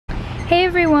Hey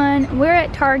everyone, we're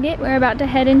at Target. We're about to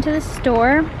head into the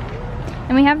store.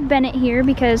 And we have Bennett here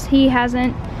because he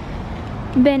hasn't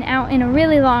been out in a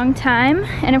really long time.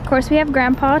 And of course we have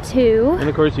Grandpa too. And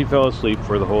of course he fell asleep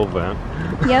for the whole event.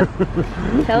 Yep,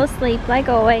 fell asleep like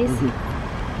always.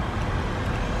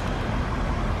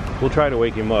 We'll try to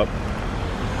wake him up.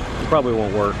 It probably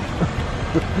won't work.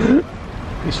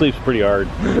 He sleeps pretty hard.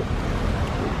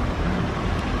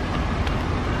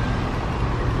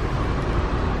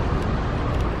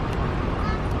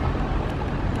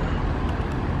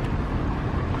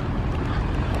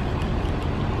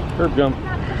 Curb jump.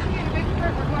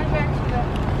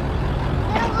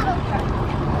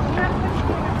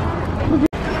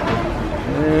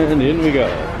 And in we go.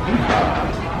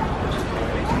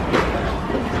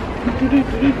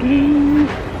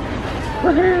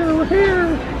 We're here, we're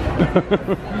here.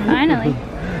 Finally.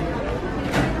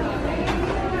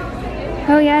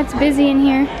 Oh yeah, it's busy in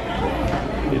here.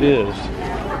 It is.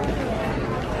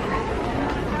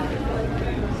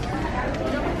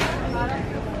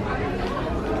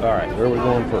 Alright, where are we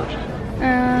going first?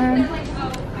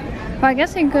 Well, I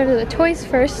guess we can go to the toys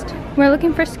first. We're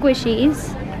looking for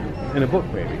squishies. And a book,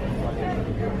 maybe.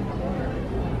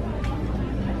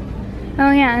 Oh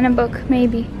yeah, and a book,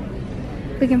 maybe.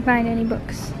 If we can find any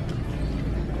books.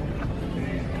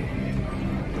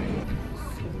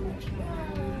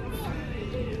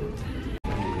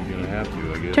 You're gonna have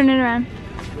to, I guess. Turn it around.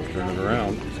 Turn it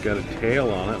around. It's got a tail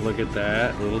on it. Look at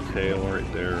that little tail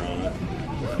right there on it.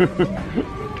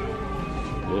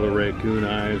 Little raccoon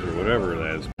eyes or whatever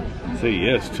that is. Say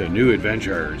yes to new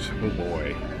adventures. Oh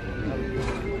boy.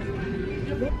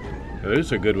 That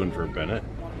is a good one for Bennett.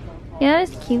 Yeah, that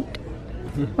is cute.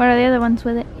 What are the other ones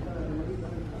with it?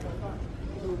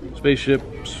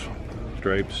 Spaceships,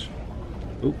 stripes.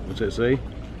 Oop, what's that say?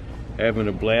 Having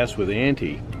a blast with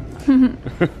Auntie.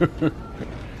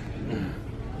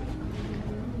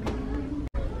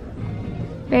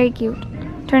 Very cute.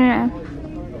 Turn it around.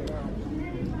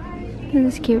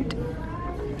 This is cute.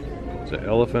 It's an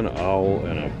elephant, owl,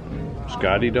 and a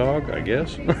Scotty dog, I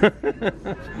guess.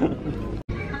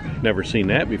 Never seen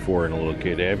that before in a little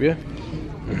kid, have you?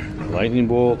 Lightning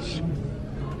bolts,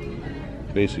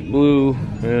 basic blue,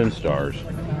 and stars.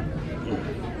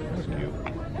 That's cute.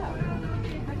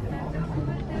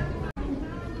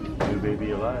 New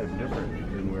baby alive, different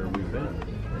than where we've been.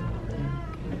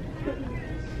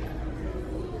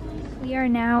 We are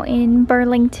now in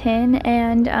Burlington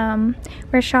and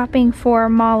we're shopping for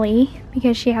Molly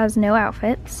because she has no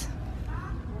outfits.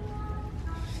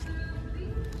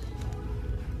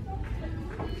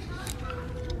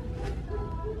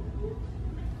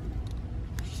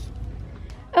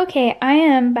 Okay, I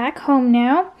am back home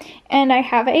now and I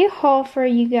have a haul for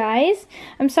you guys.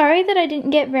 I'm sorry that I didn't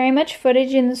get very much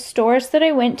footage in the stores that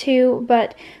I went to,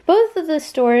 but both of the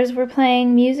stores were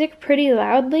playing music pretty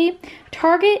loudly.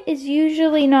 Target is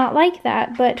usually not like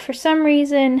that, but for some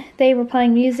reason they were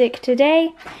playing music today,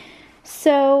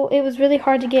 so it was really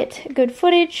hard to get good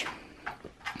footage.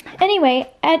 Anyway,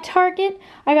 at Target,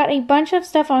 I got a bunch of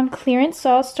stuff on clearance,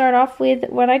 so I'll start off with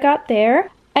what I got there.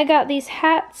 I got these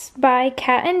hats by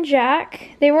Cat and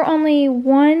Jack. They were only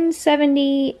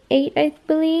 $178, I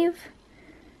believe.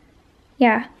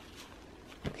 Yeah.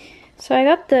 So I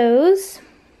got those.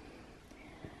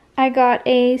 I got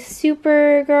a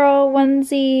Supergirl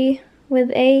onesie with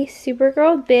a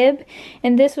Supergirl bib,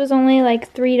 and this was only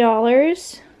like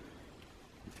 $3.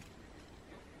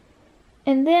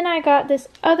 And then I got this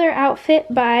other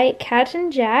outfit by Cat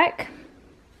and Jack.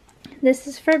 This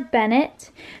is for Bennett,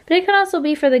 but it can also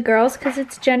be for the girls because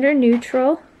it's gender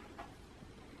neutral.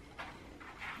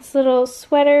 This little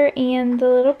sweater and the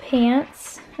little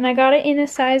pants, and I got it in a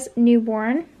size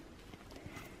newborn.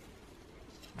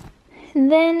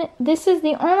 And then this is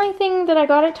the only thing that I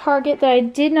got at Target that I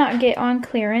did not get on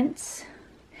clearance.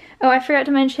 Oh, I forgot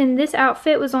to mention this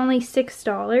outfit was only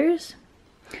 $6.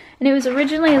 And it was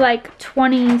originally like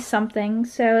 20 something,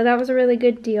 so that was a really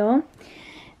good deal.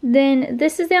 Then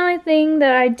this is the only thing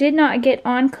that I did not get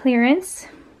on clearance,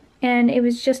 and it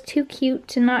was just too cute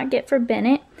to not get for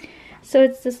Bennett. So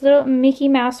it's this little Mickey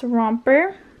Mouse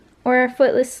romper, or a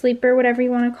footless sleeper, whatever you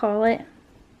want to call it.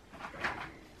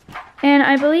 And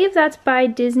I believe that's by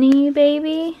Disney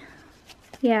Baby.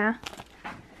 Yeah.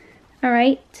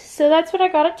 Alright, so that's what I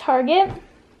got at Target.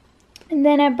 And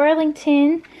then at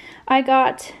Burlington, I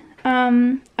got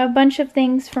a bunch of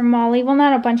things for Molly. Well,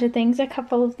 not a bunch of things, a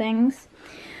couple of things.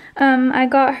 I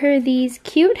got her these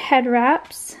cute head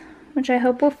wraps, which I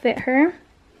hope will fit her.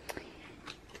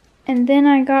 And then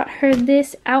I got her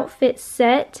this outfit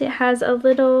set. It has a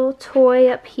little toy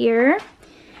up here. It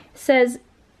says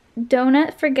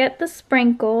donut forget the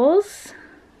sprinkles.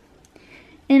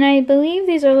 And I believe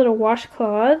these are little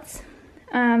washcloths.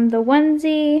 The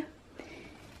onesie,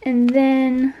 and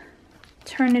then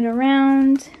turn it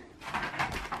around.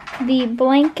 The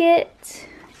blanket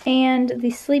and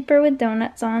the sleeper with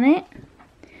donuts on it.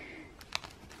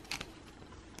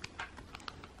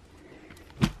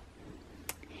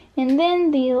 And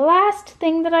then the last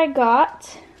thing that I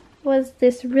got was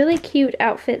this really cute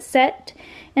outfit set.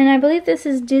 And I believe this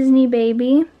is Disney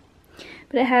Baby,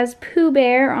 but it has Pooh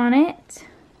Bear on it.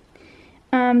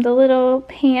 The little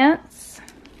pants.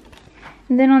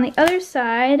 And then on the other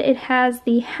side, it has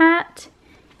the hat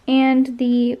and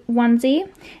the onesie.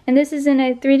 And this is in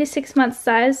a 3 to 6 month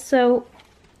size, so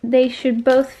they should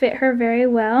both fit her very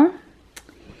well.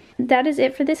 That is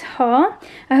it for this haul.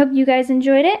 I hope you guys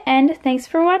enjoyed it, and thanks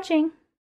for watching.